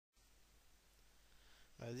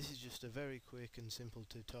This is just a very quick and simple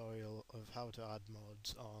tutorial of how to add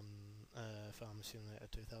mods on Farming Simulator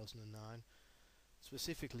 2009,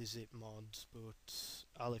 specifically zip mods, but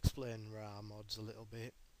I'll explain RAR mods a little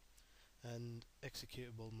bit. And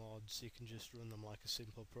executable mods, you can just run them like a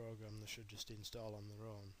simple program, they should just install on their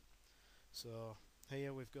own. So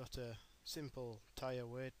here we've got a simple tyre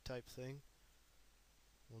weight type thing.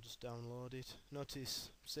 We'll just download it. Notice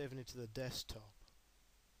saving it to the desktop.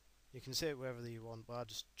 You can save it wherever you want, but I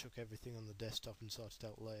just chuck everything on the desktop and sort it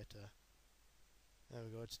out later. There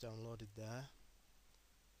we go, it's downloaded there.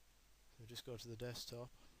 So just go to the desktop.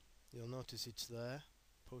 You'll notice it's there.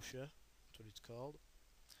 Pusher, that's what it's called.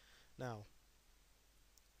 Now,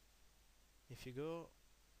 if you go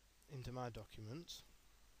into my documents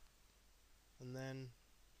and then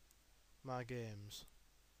my games,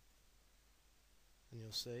 and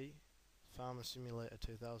you'll see Farmer Simulator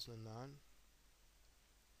 2009,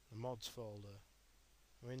 the mods folder.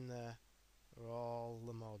 In there are all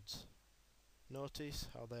the mods. Notice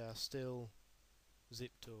how they are still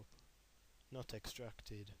zipped up, not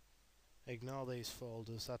extracted. Ignore these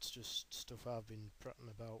folders, that's just stuff I've been prattling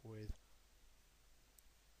about with.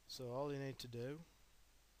 So all you need to do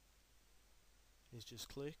is just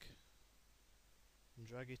click and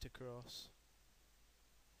drag it across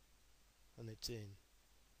and it's in.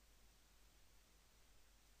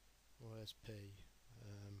 Where's P?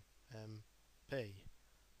 P.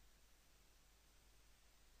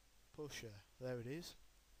 Pusher, there it is.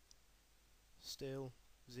 Still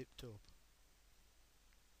zipped up.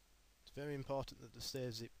 It's very important that they stay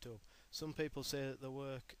zipped up. Some people say that they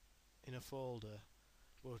work in a folder,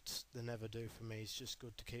 but they never do for me. It's just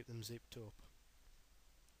good to keep them zipped up.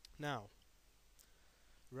 Now,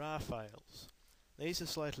 RAR files. These are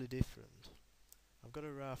slightly different. I've got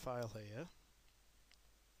a RAR file here.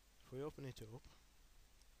 If we open it up,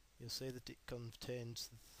 you'll see that it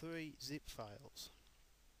contains 3 zip files.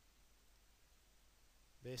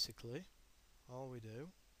 Basically, all we do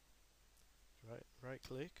is right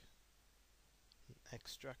click and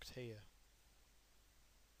extract here.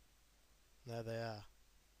 There they are.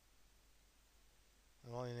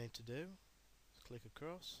 And all you need to do is click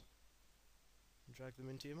across and drag them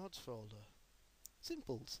into your mods folder.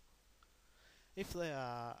 Simples. If they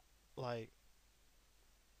are like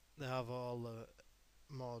they have all the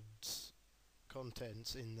mods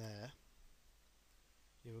contents in there,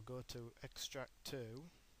 you will go to extract to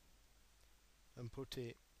and put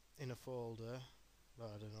it in a folder,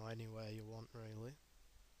 I don't know, anywhere you want really,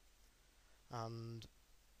 and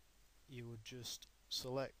you would just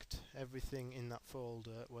select everything in that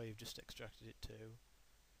folder where you've just extracted it to.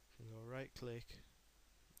 You can go right click,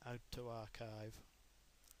 add to archive,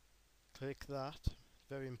 click that. It's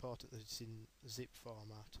very important that it's in zip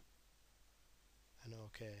format, and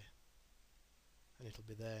OK, and it'll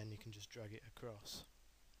be there and you can just drag it across.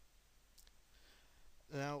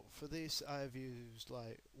 Now for this I've used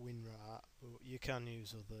like WinRAR, but you can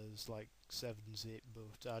use others like 7-zip,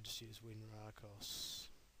 but I just use WinRAR because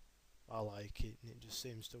I like it and it just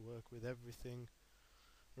seems to work with everything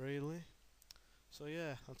really. So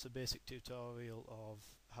yeah, that's a basic tutorial of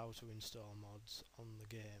how to install mods on the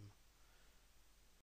game.